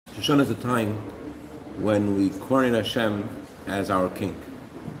Rosh Hashanah is a time when we coronate Hashem as our king.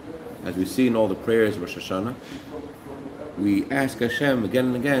 As we see in all the prayers of Rosh Hashanah, we ask Hashem again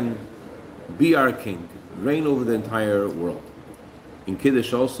and again, be our king, reign over the entire world. In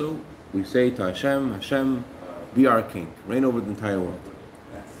Kiddush also, we say to Hashem, Hashem, be our king, reign over the entire world.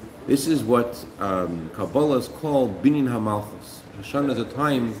 This is what Kabbalah is called Binyan HaMalchus. Rosh Hashanah is a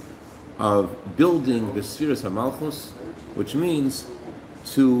time of building the Spheres HaMalchus, which means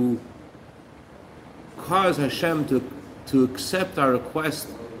to cause Hashem to accept our request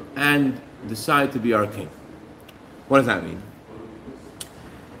and decide to be our king. What does that mean?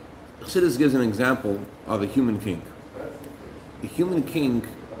 Chassidus gives an example of a human king. A human king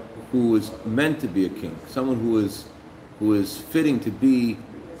who is meant to be a king, someone who is fitting to be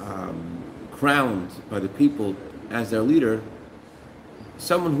crowned by the people as their leader,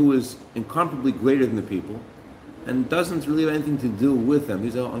 someone who is incomparably greater than the people and doesn't really have anything to do with them.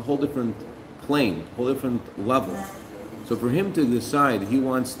 He's on a whole different plane, a whole different level. So for him to decide he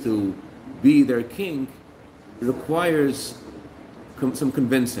wants to be their king, it requires some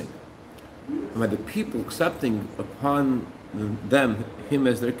convincing. And by the people accepting upon him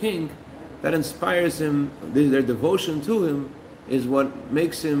as their king, that inspires him, their devotion to him is what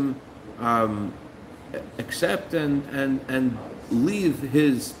makes him accept and leave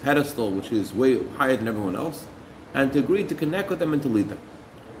his pedestal, which is way higher than everyone else, and to agree to connect with them and to lead them.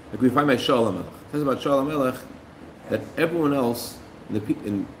 Like we find by Shaul HaMelech. It says about Shaul HaMelech that everyone else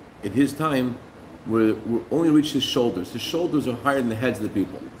in his time were only reached his shoulders. His shoulders are higher than the heads of the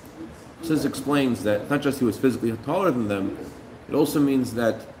people. So this explains that not just he was physically taller than them, it also means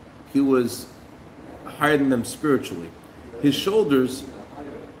that he was higher than them spiritually. His shoulders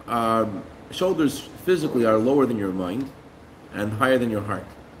physically are lower than your mind and higher than your heart.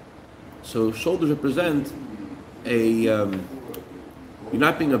 So shoulders represent you're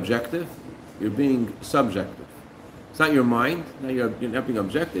not being objective, you're being subjective. It's not your mind, you're not being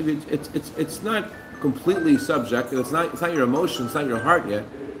objective. It's not completely subjective. It's not your emotion, it's not your heart yet,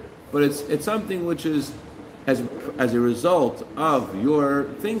 but it's something which is as a result of your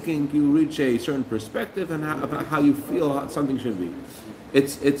thinking, you reach a certain perspective and about how you feel how something should be.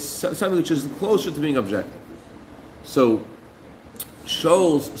 It's something which is closer to being objective. So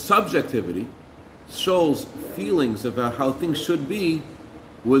Shaul's subjectivity, Shaul's feelings about how things should be,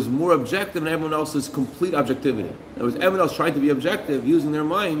 was more objective than everyone else's complete objectivity. In other words, everyone else tried to be objective using their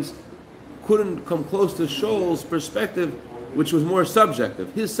minds, couldn't come close to Shaul's perspective, which was more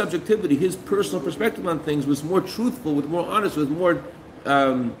subjective. His subjectivity, his personal perspective on things was more truthful, was more honest, was more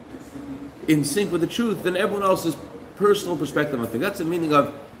in sync with the truth than everyone else's personal perspective on things. That's the meaning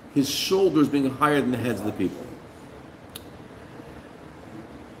of his shoulders being higher than the heads of the people.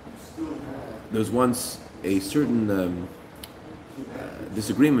 There was once a certain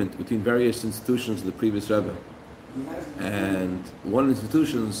disagreement between various institutions of the previous Rebbe, and one of the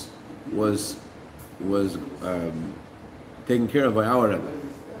institutions was taken care of by our Rebbe.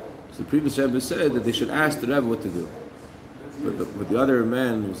 So the previous Rebbe said that they should ask the Rebbe what to do. But the other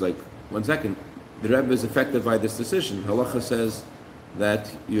man was like, 1 second, the Rebbe is affected by this decision. Halacha says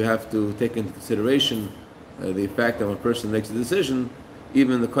that you have to take into consideration the fact that when a person makes a decision,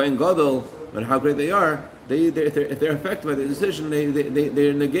 even the Kohen Gadol, no matter how great they are, if they're affected by the decision, they're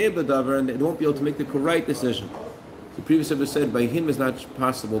negay b'davar and they won't be able to make the correct decision. The previous Rebbe said, by him is not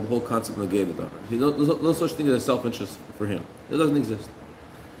possible the whole concept of negay b'davar. There's no such thing as a self-interest for him. It doesn't exist.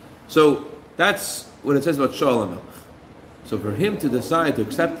 So that's what it says about Shaul HaMelech. So for him to decide to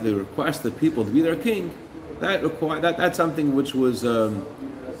accept the request of people to be their king, that's something which was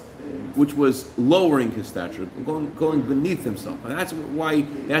lowering his stature, going beneath himself. And that's why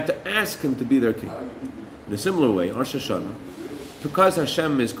they had to ask him to be their king. In a similar way, Rosh Hashanah, because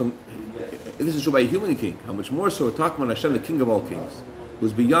Hashem is, this is true by a human king, how much more so we're talking about Hashem, the king of all kings,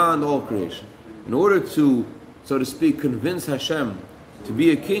 who's beyond all creation. In order to, so to speak, convince Hashem to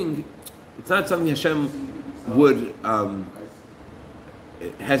be a king, it's not something Hashem would,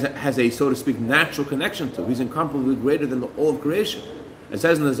 has a, so to speak, natural connection to. He's incomparably greater than all of creation. It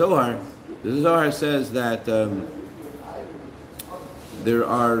says in the Zohar says that there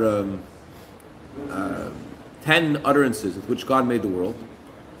are 10 utterances with which God made the world.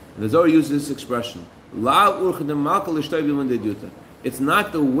 And the Zohar uses this expression, it's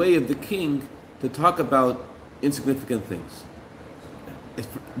not the way of the king to talk about insignificant things.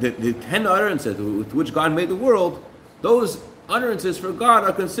 The 10 utterances with which God made the world, those utterances for God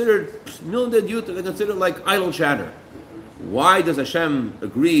are considered they're considered like idle chatter. Why does Hashem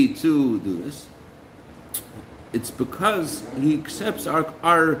agree to do this? It's because He accepts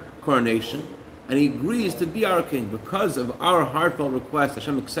our coronation and he agrees to be our king because of our heartfelt request.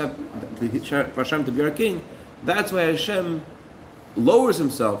 Hashem accept for Hashem to be our king. That's why Hashem lowers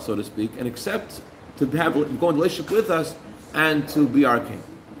himself, so to speak, and accepts to go in relationship with us and to be our king.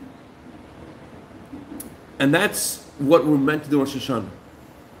 And that's what we're meant to do on Rosh Hashanah.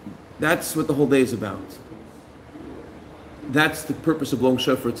 That's what the whole day is about. That's the purpose of blowing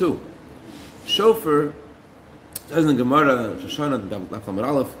shofar too. Shofar, says in the Gemara, Rosh Hashanah, the Daf Lamed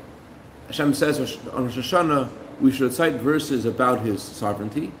Aleph, Hashem says on Rosh Hashanah we should recite verses about His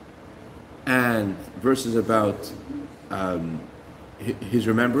sovereignty and verses about His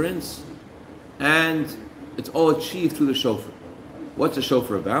remembrance, and it's all achieved through the shofar. What's the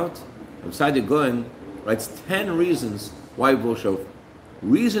shofar about? Saadia Gaon writes 10 reasons why we blow shofar.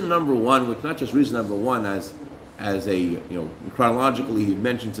 Reason number one, which not just reason number one as a chronologically he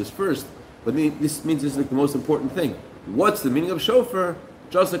mentions this first, but this means this is like the most important thing. What's the meaning of shofar?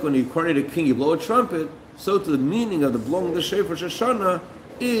 Just like when you coronate a king, you blow a trumpet, so to the meaning of the blowing of the shofar Shoshana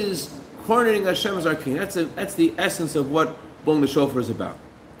is coronating Hashem as our king. That's the essence of what blowing the shofar is about.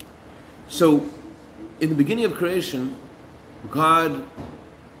 So, in the beginning of creation, God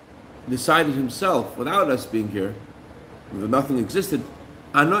decided himself, without us being here, nothing existed,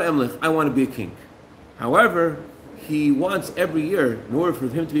 Ano Emlich, I want to be a king. However, he wants every year, in order for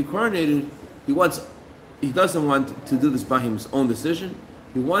him to be coronated, he doesn't want to do this by his own decision.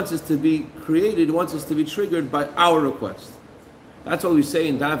 He wants us to be created, he wants us to be triggered by our request. That's what we say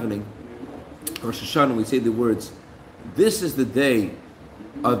in davening, Rosh Hashanah, we say the words, this is the day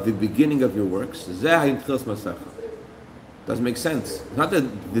of the beginning of your works. Doesn't make sense. It's not the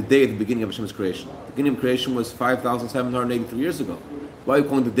day of the beginning of Hashem's creation. The beginning of creation was 5,783 years ago. Why are we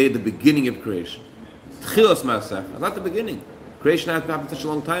calling the day the beginning of creation? Tchilas Masecha. Not the beginning. Creation happened such a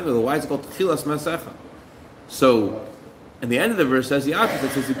long time ago. Why is it called Tchilas Masecha? So, and the end of the verse says the opposite.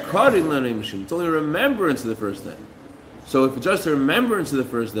 It says, it's only a remembrance of the first day. So if it's just a remembrance of the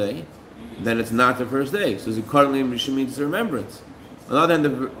first day, then it's not the first day. So Zikaron means it's a remembrance. On the other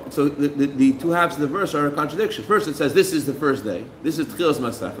hand, so the two halves of the verse are a contradiction. First it says, this is the first day. This is Tchilas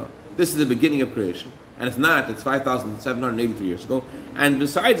Masecha. This is the beginning of creation. And it's not. It's 5,783 years ago. And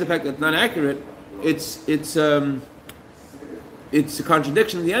besides the fact that it's not accurate, it's a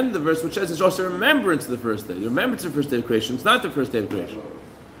contradiction at the end of the verse, which says it's also a remembrance of the first day. The remembrance of the first day of creation. It's not the first day of creation.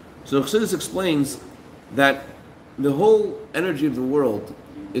 So Chassidus explains that the whole energy of the world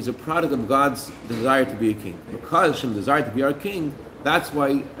is a product of God's desire to be a king. Because Hashem desired to be our king, that's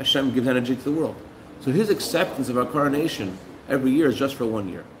why Hashem gives energy to the world. So his acceptance of our coronation every year is just for 1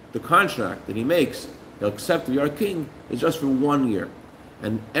 year. The contract that he makes, he'll accept to be our king, is just for 1 year.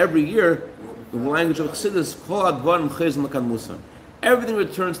 And every year, in the language of Chassidus, everything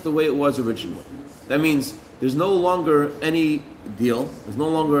returns to the way it was originally. That means there's no longer any deal, there's no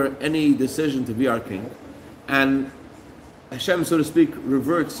longer any decision to be our king, and Hashem, so to speak,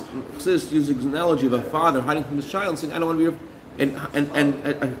 reverts. Chassidus uses the analogy of a father hiding from his child and saying, I don't want to be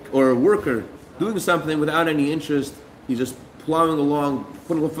or a worker doing something without any interest. He's just plowing along,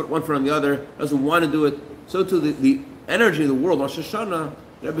 putting one foot on the other, doesn't want to do it. So too the energy of the world, Rosh Hashanah,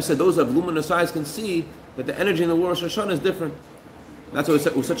 the Rebbe said those who have luminous eyes can see that the energy in the world, Rosh Hashanah, is different. That's why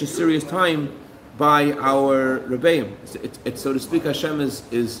it was such a serious time by our Rebbeim. It's so to speak, Hashem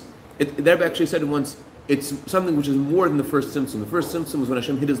the Rebbe actually said it once, it's something which is more than the first symptom. The first symptom was when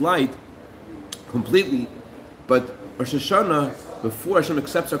Hashem hid his light completely, but Rosh Hashanah, before Hashem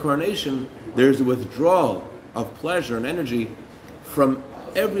accepts our coronation, there's a withdrawal of pleasure and energy from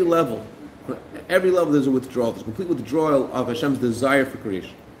every level. From every level there's a withdrawal. There's a complete withdrawal of Hashem's desire for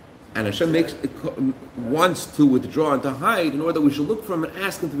creation. And Hashem wants to withdraw and to hide in order that we should look for him and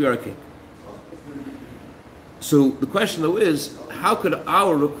ask him to be our king. So the question though is, how could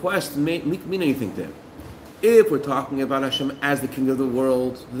our request mean anything to him? If we're talking about Hashem as the king of the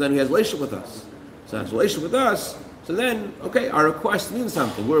world, then he has a relationship with us. So he has a relationship with us, so then, okay, our request means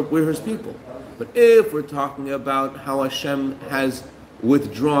something. We're his people. But if we're talking about how Hashem has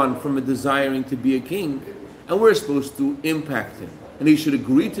withdrawn from a desiring to be a king, and we're supposed to impact him, and he should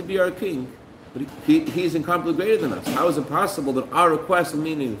agree to be our king, but he's incomparably greater than us. How is it possible that our request will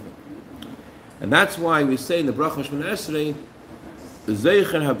mean anything? And that's why we say in the Bracha Shemona Esrei,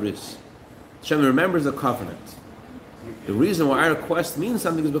 Zeichen Habris. Hashem remembers the covenant. The reason why our request means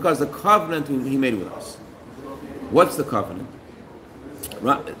something is because the covenant he made with us. What's the covenant?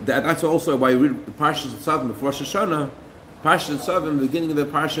 That's also why we read the Parshas Tzavim before Rosh Hashanah. Parshas Tzavim, the beginning of the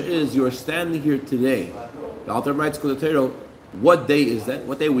Parsha is, you are standing here today. The Alter writes, what day is that?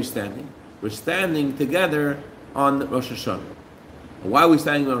 What day are we standing? We're standing together on Rosh Hashanah. Why are we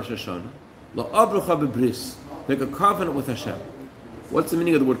standing on Rosh Hashanah? La'avrucha bebris. Make a covenant with Hashem. What's the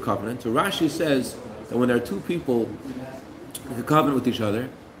meaning of the word covenant? So Rashi says that when there are two people make a covenant with each other,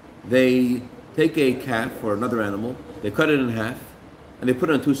 they take a calf or another animal, they cut it in half, and they put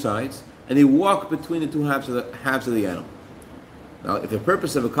it on two sides, and they walk between the two halves of the animal. Now, if the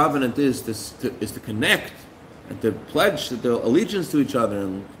purpose of a covenant is to connect and to pledge the allegiance to each other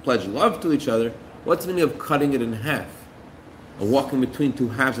and pledge love to each other, what's the meaning of cutting it in half? Or walking between two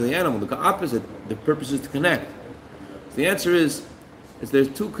halves of the animal? The opposite, the purpose is to connect. So the answer is there's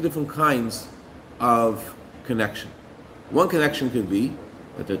two different kinds of connection. One connection could be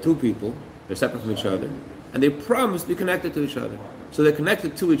that there are two people, they're separate from each other, and they promise to be connected to each other. So they're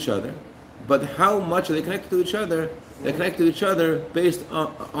connected to each other, but how much are they connected to each other? They're connected to each other based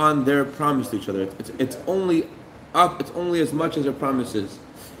on their promise to each other. It's only as much as their promise is.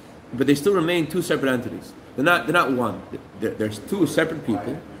 But they still remain two separate entities. They're not one. There's two separate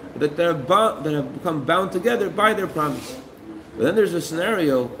people that have become bound together by their promise. But then there's a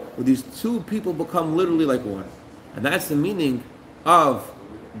scenario where these two people become literally like one. And that's the meaning of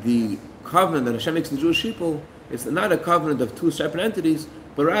the covenant that Hashem makes the Jewish people. It's not a covenant of two separate entities,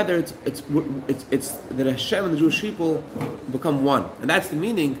 but rather it's that Hashem and the Jewish people become one. And that's the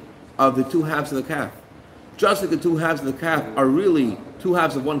meaning of the two halves of the calf. Just like the two halves of the calf are really two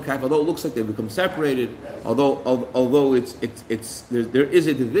halves of one calf, although it looks like they've become separated, although there is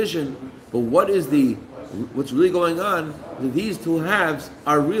a division, but what's really going on, that these two halves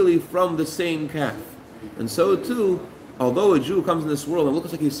are really from the same calf. And so too, although a Jew comes in this world and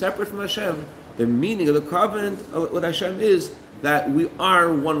looks like he's separate from Hashem, the meaning of the covenant with Hashem is that we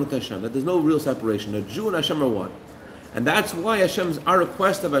are one with Hashem, that there's no real separation. A Jew and Hashem are one. And that's why our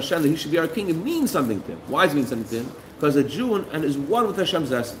request of Hashem that He should be our king, it means something to Him. Why does it mean something to Him? Because a Jew and is one with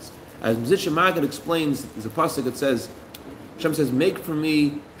Hashem's essence. As Mzitcha Maggid explains, there's a pasuk that says, Hashem says, make for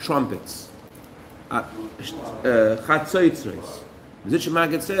me trumpets. Chatzoitzres. Mzitcha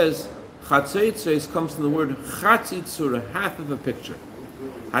Maggid says, Chatzoitzres comes from the word chatzitzura, half of a picture.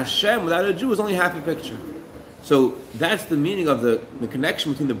 Hashem, without a Jew, is only half a picture. So that's the meaning of the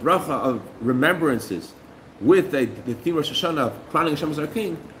connection between the bracha of remembrances with the theme of Rosh Hashanah of crowning Hashem as our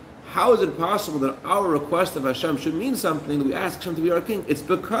king. How is it possible that our request of Hashem should mean something, that we ask Hashem to be our king? It's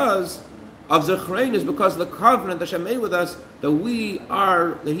because of Zechrein, it's because of the covenant that Hashem made with us, that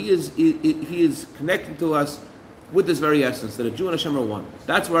He is connected to us with this very essence, that a Jew and Hashem are one.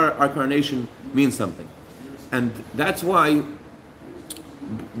 That's where our coronation means something. And that's why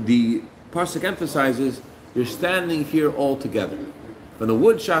the pasuk emphasizes you're standing here all together. From the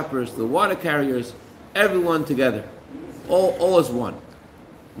wood choppers to the water carriers, everyone together, all as one.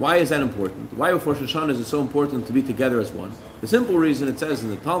 Why is that important? Why before Rosh Hashanah is it so important to be together as one? The simple reason, it says in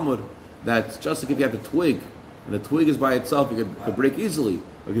the Talmud that just like if you have a twig, and the twig is by itself, you could break easily.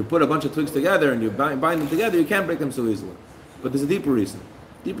 If you put a bunch of twigs together and you bind them together, you can't break them so easily. But there's a deeper reason.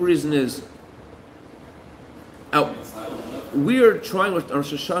 The deeper reason is, we're trying with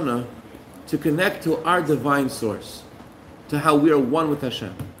Rosh Hashanah to connect to our divine source, to how we are one with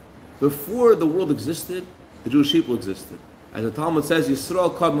Hashem. Before the world existed, the Jewish people existed. As the Talmud says,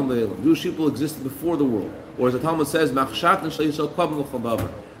 Yisrael kadmon le'elam. Jewish people existed before the world. Or as the Talmud says, Machshat and Yisrael kadmon le'chadavar.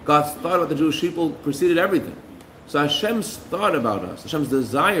 God's thought about the Jewish people preceded everything. So Hashem's thought about us, Hashem's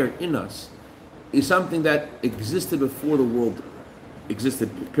desire in us, is something that existed before the world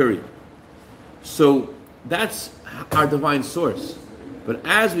existed, period. So that's our divine source. But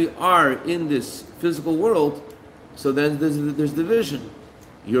as we are in this physical world, so then there's division.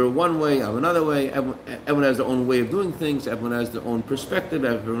 You're one way, I'm another way. Everyone has their own way of doing things. Everyone has their own perspective.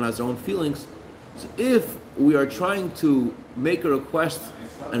 Everyone has their own feelings. So if we are trying to make a request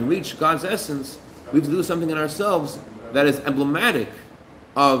and reach God's essence, we have to do something in ourselves that is emblematic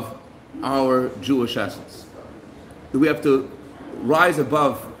of our Jewish essence. We have to rise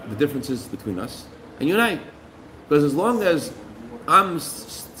above the differences between us and unite. Because as long as I'm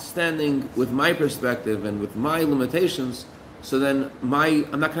standing with my perspective and with my limitations, so then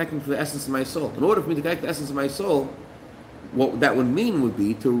I'm not connecting to the essence of my soul. In order for me to connect to the essence of my soul, what that would mean would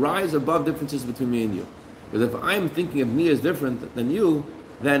be to rise above differences between me and you. Because if I'm thinking of me as different than you,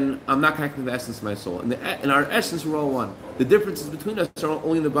 then I'm not connecting to the essence of my soul. In our essence, we're all one. The differences between us are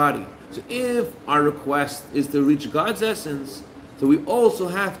only in the body. So if our request is to reach God's essence, so we also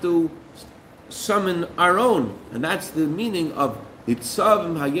have to summon our own. And that's the meaning of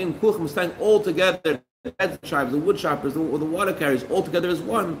Itzavim, Hayin, Kuchim, standing all together, the tribes, the wood choppers, the water carriers, all together as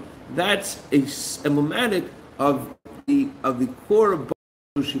one. That's emblematic of the core of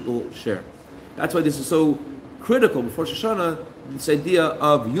Jewish people share. That's why this is so critical before Shoshana, this idea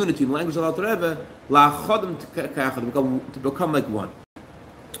of unity in the language of Alter Rebbe, to become like one.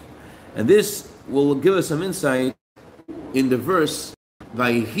 And this will give us some insight in the verse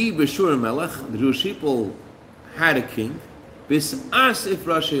Vayhi b'shur melech, the Jewish people had a king. Bis'asif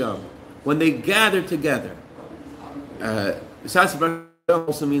rashayam, when they gathered together. Bis'asif rashayam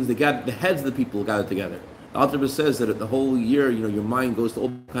also means the heads of the people gathered together. The Alter Rebbe says that the whole year, your mind goes to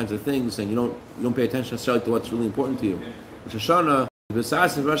all kinds of things, and you don't pay attention necessarily to what's really important to you. Rosh Hashanah,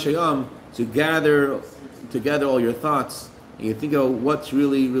 Bis'asif rashayam, to gather together all your thoughts, and you think of what's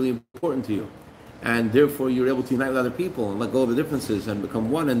really, really important to you. And therefore you're able to unite with other people and let go of the differences and become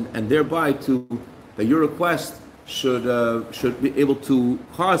one, and thereby that your request should be able to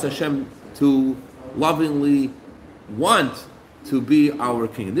cause Hashem to lovingly want to be our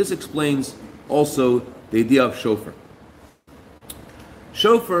king. And this explains also the idea of shofar.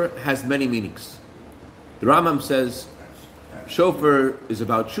 Shofar has many meanings. The Rambam says shofar is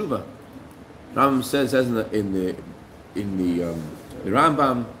about tshuva. The Rambam says, as in the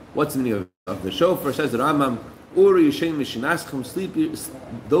Rambam, what's the meaning of the shofar? Says the Rambam, Uri Yishem Mishinaschem, sleepy,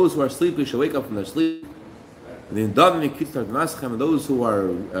 those who are sleepy should wake up from their sleep. And then and those who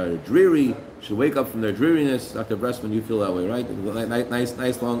are dreary should wake up from their dreariness. Dr. Bressman, you feel that way, right?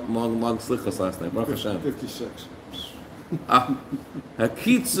 Nice, long slichas last night. Baruch Hashem. 56.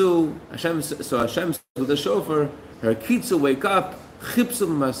 Hakitzu, Hashem says with the shofar, Hakitzu, wake up.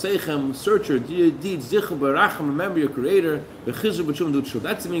 Chipsum Masechem, search your deeds, Zichu Barachem, remember your Creator, Bechizu B'Tshuvah, do tshuva.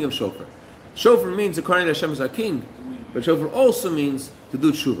 That's the meaning of shofar. Shofar means according to Hashem as our king, but shofar also means to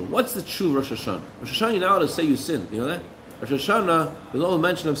do tshuva. What's the tshuva Rosh Hashanah? Rosh Hashanah, you're not allowed to say you sinned. You know that? Rosh Hashanah, there's no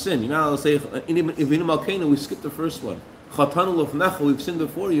mention of sin. You're not allowed to say, in Ivinu Malkeinu, we skipped the first one. Chatanu Lofnecha, we've sinned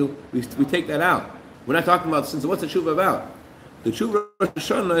before you, we take that out. We're not talking about sins. So what's the tshuva about? The tshuva Rosh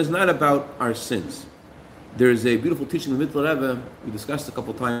Hashanah is not about our sins. There's a beautiful teaching in the Mittler Rebbe, we discussed a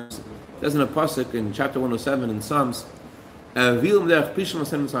couple times. It says in a pasuk in chapter 107 in Psalms,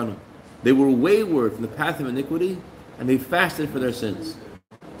 they were wayward from the path of iniquity, and they fasted for their sins.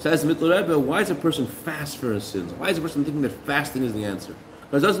 Says the Mittler Rebbe, why does a person fast for his sins? Why is a person thinking that fasting is the answer?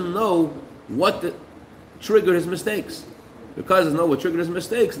 Because he doesn't know what triggered his mistakes. Because he doesn't know what triggered his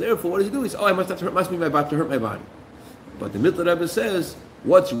mistakes, therefore what does he do? He says, I must be about to hurt my body. But the Mittler Rebbe says,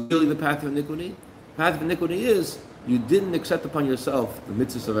 what's really the path of iniquity? The path of iniquity is you didn't accept upon yourself the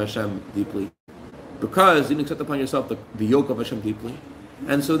mitzvahs of Hashem deeply, because you didn't accept upon yourself the yoke of Hashem deeply.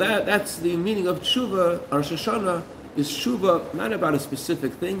 And so that's the meaning of tshuva. Rosh Hashanah is tshuva not about a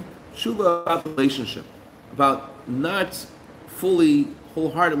specific thing, tshuva about the relationship, about not fully,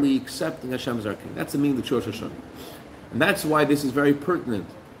 wholeheartedly accepting Hashem as our king. That's the meaning of the Rosh Hashanah. And that's why this is very pertinent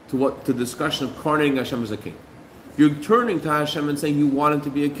to the discussion of coronating Hashem as a king. You're turning to Hashem and saying you want him to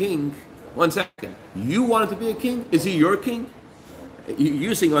be a king. One second. You want him to be a king? Is he your king?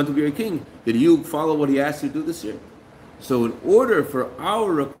 You saying you want him to be your king. Did you follow what he asked you to do this year? So in order for our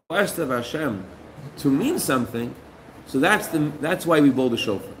request of Hashem to mean something, so that's why we blow the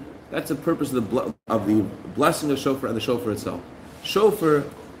shofar. That's the purpose of the blessing of shofar and the shofar itself. Shofar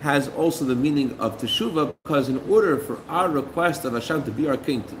has also the meaning of teshuvah, because in order for our request of Hashem to be our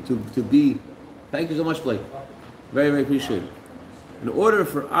king, to be, thank you so much, Blake. Very, very appreciated. In order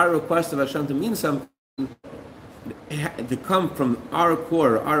for our request of Hashem to mean something, to come from our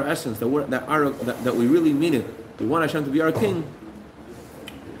core, our essence, that we really mean it, we want Hashem to be our king,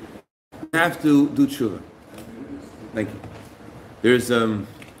 we have to do tshuva. Thank you. There's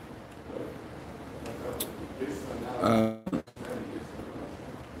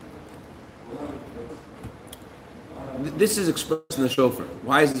this is expressed in the shofar.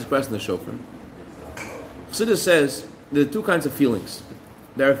 Why is it expressed in the shofar? Chassidus says there are two kinds of feelings.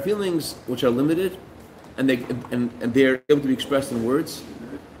 There are feelings which are limited, and they're able to be expressed in words,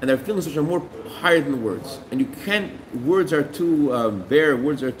 and there are feelings which are more higher than words. And words are too bare,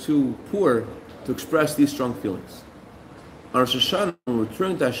 words are too poor to express these strong feelings. On Rosh Hashanah, when we're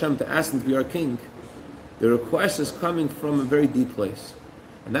turning to Hashem to ask him to be our king, the request is coming from a very deep place.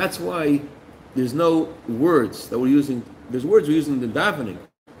 And that's why there's no words that we're using. There's words we're using in the davening,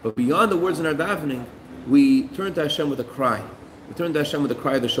 but beyond the words in our davening, we turn to Hashem with a cry. We turn to Hashem with the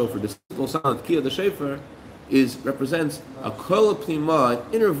cry of the shofar. The simple sound of Kiyah, the shofar, represents a kol plima,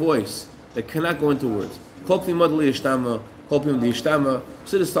 an inner voice that cannot go into words. Kol plima d'liyishtama, kol plima d'yishtama.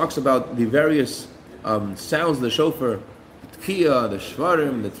 Chassidus talks about the various sounds of the shofar, the Kiyah, the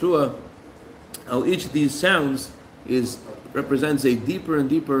shvarim, the truah. How each of these sounds represents a deeper and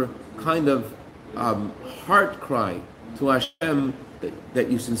deeper kind of heart cry to Hashem, that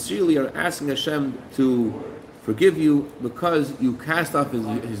you sincerely are asking Hashem to forgive you because you cast off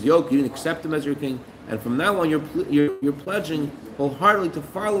his yoke, you didn't accept him as your king, and from now on you're pledging wholeheartedly to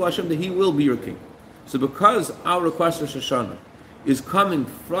follow Hashem, that he will be your king. So because our request of Rosh Hashanah is coming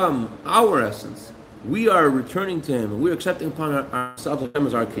from our essence, we are returning to Him, and we're accepting upon ourselves Hashem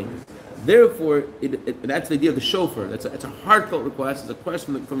as our King. Therefore, that's the idea of the shofar. It's a heartfelt request. It's a request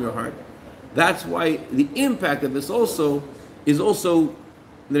from your heart. That's why the impact of this also is also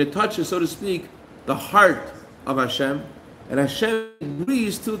that it touches, so to speak, the heart of Hashem, and Hashem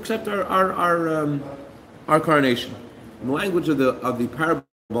agrees to accept our coronation. In the language of the parable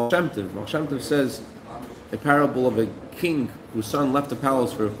of Baal Shem Tov says a parable of a king whose son left the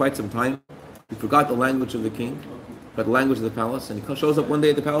palace for quite some time. He forgot the language of the king, forgot the language of the palace, and he shows up one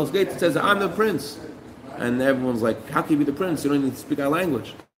day at the palace gate and says, "I'm the prince." And everyone's like, "How can you be the prince? You don't even speak our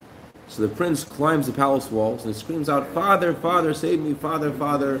language." So the prince climbs the palace walls and he screams out, "Father, Father, save me! Father,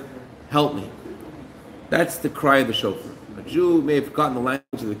 Father, help me!" That's the cry of the shofar. A Jew may have forgotten the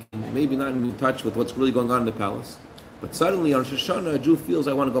language of the king, maybe not in touch with what's really going on in the palace, but suddenly on Rosh Hashanah, a Jew feels,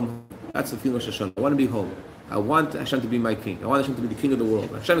 "I want to go home." That's the feeling of Rosh Hashanah. I want to be home. I want Hashem to be my king. I want Hashem to be the king of the world.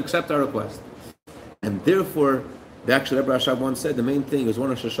 Hashem, accept our request. And therefore, Rebbe Rashab once said, the main thing is one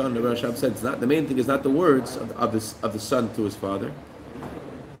Rosh Hashanah. Rebbe Rashab said, the main thing is not the words of the son to his father.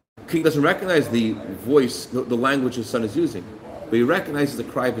 King doesn't recognize the voice, the language his son is using, but he recognizes the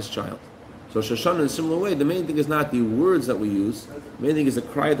cry of his child. So Shoshana, in a similar way, the main thing is not the words that we use. The main thing is the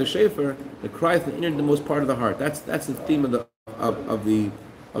cry of the shofar, the cry from the innermost part of the heart. That's the theme of the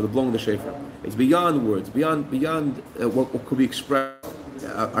blowing of the shofar. It's beyond words, beyond what could be expressed,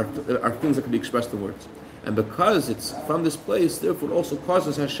 are things that could be expressed in words. And because it's from this place, therefore, it also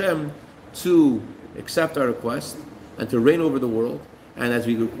causes Hashem to accept our request and to reign over the world. And as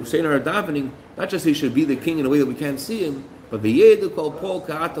we say in our davening, not just he should be the king in a way that we can't see him, but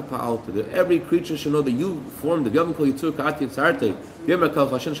that every creature should know that you formed the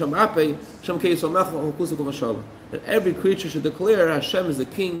that every creature should declare Hashem is the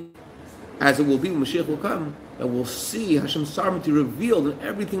king, as it will be when Mashiach will come, and we'll see Hashem's sovereignty revealed in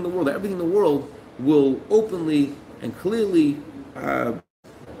everything in the world. Everything in the world will openly and clearly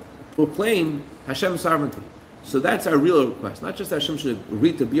proclaim Hashem's sovereignty. So that's our real request. Not just that Hashem should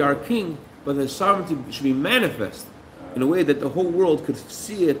agree to be our king, but that sovereignty should be manifest in a way that the whole world could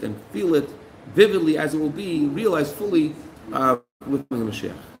see it and feel it vividly as it will be realized fully with the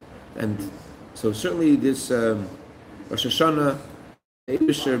Mashiach. And so certainly this Rosh Hashanah,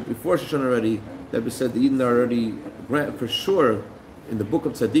 before Rosh Hashanah already, that we said the Yidden are already for sure in the book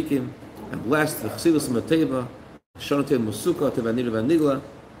of Tzaddikim and blessed the Chassidus and Mateva, Shana Teva Musuka, Teva Nila Vanigla,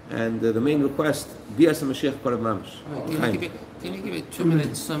 and the main request, Bias Mashiach Korav Mamash. Can you give a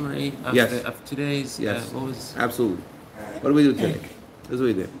 2-minute summary of today's? Yes, what was... absolutely. What do we do today? This is what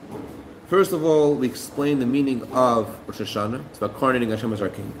we did. First of all, we explained the meaning of Rosh Hashanah. It's about coronating Hashem as our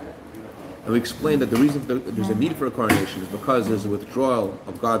king. And we explained that the reason there's a need for a coronation is because there's a withdrawal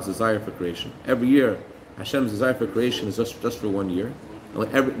of God's desire for creation. Every year, Hashem's desire for creation is just for 1 year.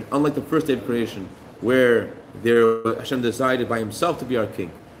 Unlike the first day of creation, where Hashem decided by himself to be our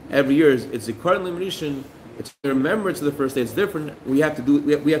king. Every year, it's a cardinal elimination. It's a remembrance of the first day. It's different. We have to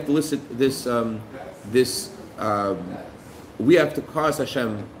elicit this. We have to cause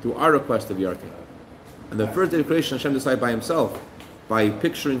Hashem through our request to be our king. And the first day of creation, Hashem decided by himself, by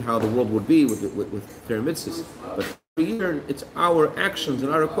picturing how the world would be with Torah mitzvahs. But every year, it's our actions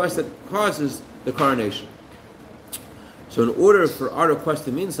and our request that causes the coronation. So in order for our request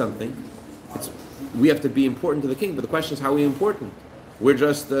to mean something, we have to be important to the king. But the question is, how are we important? We're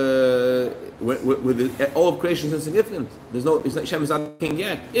just all of creation is insignificant. Hashem is not the king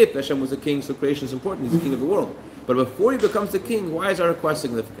yet. If Hashem was the king, so creation is important. He's the king of the world. But before he becomes the king, why is our request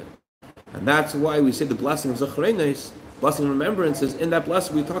significant? And that's why we say the blessing of Zechreines, blessing of remembrance, is in that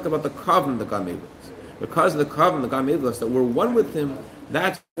blessing we talk about the covenant that God made with us. Because of the covenant that God made with us, that we're one with him,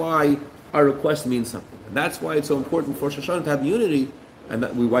 that's why our request means something. And that's why it's so important for Rosh Hashanah to have unity, and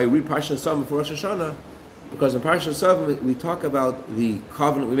why we read Parshat Shalom before Rosh Hashanah. Because in Parshat Shalom we talk about the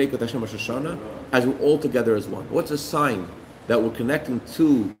covenant we make with Hashem Rosh Hashanah as we're all together as one. What's a sign that we're connecting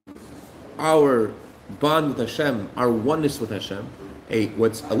to our bond with Hashem, our oneness with Hashem?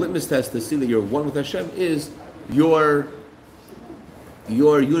 What's a litmus test to see that you're one with Hashem is your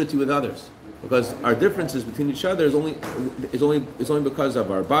unity with others. Because our differences between each other is only because of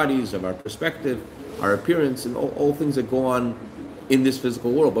our bodies, of our perspective, our appearance, and all things that go on in this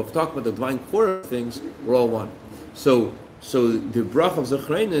physical world. But if we talk about the divine core of things, we're all one. So the brach of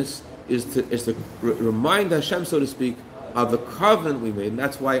Zechreines is to remind Hashem, so to speak, of the covenant we made, and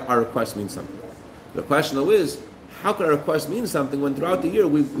that's why our request means something. The question though is, how can our request mean something when throughout the year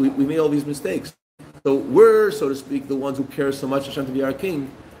we made all these mistakes? So we're, so to speak, the ones who care so much Hashem to be our king,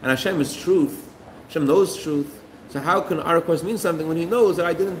 and Hashem is truth. Hashem knows truth. So how can our request mean something when he knows that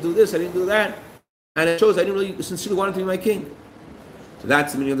I didn't do this, I didn't do that, and it shows I didn't really sincerely want him to be my king? So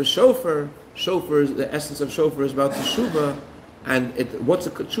that's the meaning of the shofar. shofar, the essence of shofar is about teshuva, and what's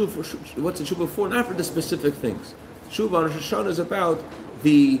a teshuva for? Not for the specific things. Teshuva on Rosh Hashanah is about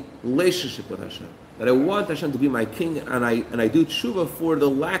the relationship with Hashem. That I want Hashem to be my king, and I do teshuva for the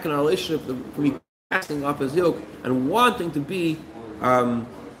lack in our relationship, for me casting off his yoke and wanting to be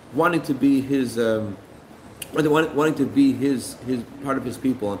his. Wanting to be his part of his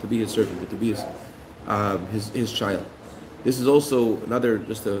people and to be his servant, and to be his child. This is also another,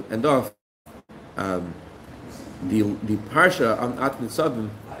 just to end off. The parsha on At Nitzavim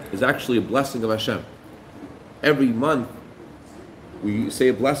is actually a blessing of Hashem. Every month we say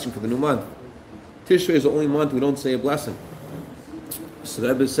a blessing for the new month. Tishrei is the only month we don't say a blessing. So the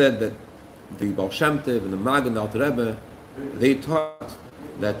Rebbe said that the Baal Shem Tov and the Magen and the Alter Rebbe, they taught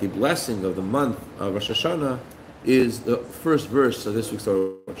that the blessing of the month of Rosh Hashanah is the first verse of this week's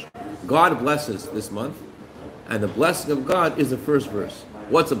Torah. God blesses this month, and the blessing of God is the first verse.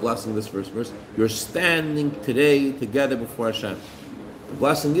 What's the blessing of this first verse? You're standing today together before Hashem. The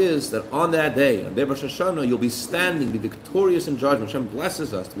blessing is that on that day, on the day of Rosh Hashanah, you'll be standing, be victorious in judgment. Hashem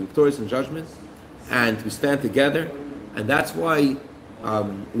blesses us to be victorious in judgment and to stand together, and that's why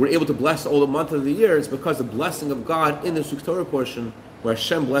we're able to bless all the month of the year. It's because the blessing of God in this week's Torah portion, where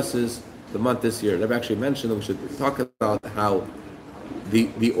Hashem blesses the month this year. I've actually mentioned that we should talk about how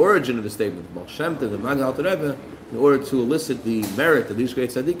the origin of the statement, Baal Shem Tov, the Magen Alter Rebbe, in order to elicit the merit of these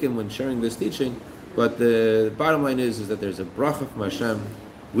great tzaddikim when sharing this teaching. But the bottom line is that there's a bracha from Hashem.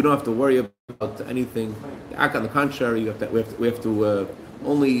 We don't have to worry about anything. To act on the contrary, we have to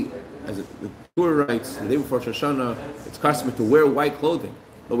only, as the Torah writes, the day before Rosh Hashanah, it's customary to wear white clothing.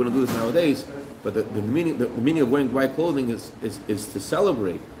 But we don't do this nowadays. But the meaning of wearing white clothing is to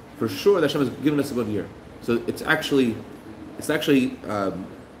celebrate for sure that Hashem has given us a good year. So it's actually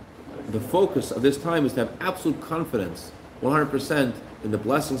the focus of this time is to have absolute confidence, 100% in the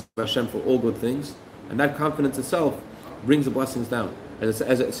blessings of Hashem for all good things, and that confidence itself brings the blessings down. As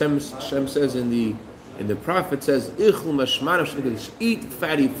Hashem says in the prophet says, eat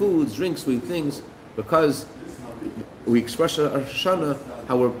fatty foods, drink sweet things, because we express Rosh Hashanah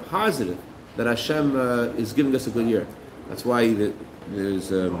how we're positive that Hashem is giving us a good year. That's why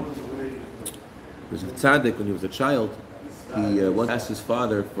there's a tzaddik when he was a child. He once asked his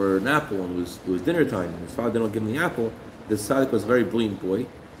father for an apple, and it was dinner time. His father didn't give him the apple. This tzaddik was a very brilliant boy,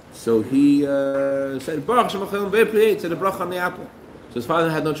 so he said, "Baruch Hashem Achayim Ve'Priyei," said a bracha on the apple. So his father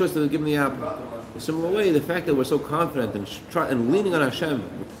had no choice to give him the apple. In a similar way, the fact that we're so confident and leaning on Hashem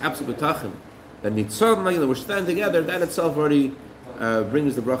with absolute bitachon, that we're standing together, that itself already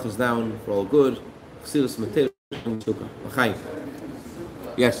brings the brachas down for all good.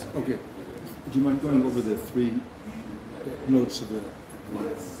 Yes. Okay. Do you mind going over the three notes of the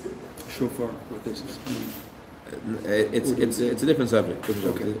shofar? What this is? It's a different subject.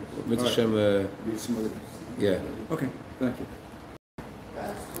 Okay. Mitzvah Shem. Some other. Yeah. Okay. Thank you.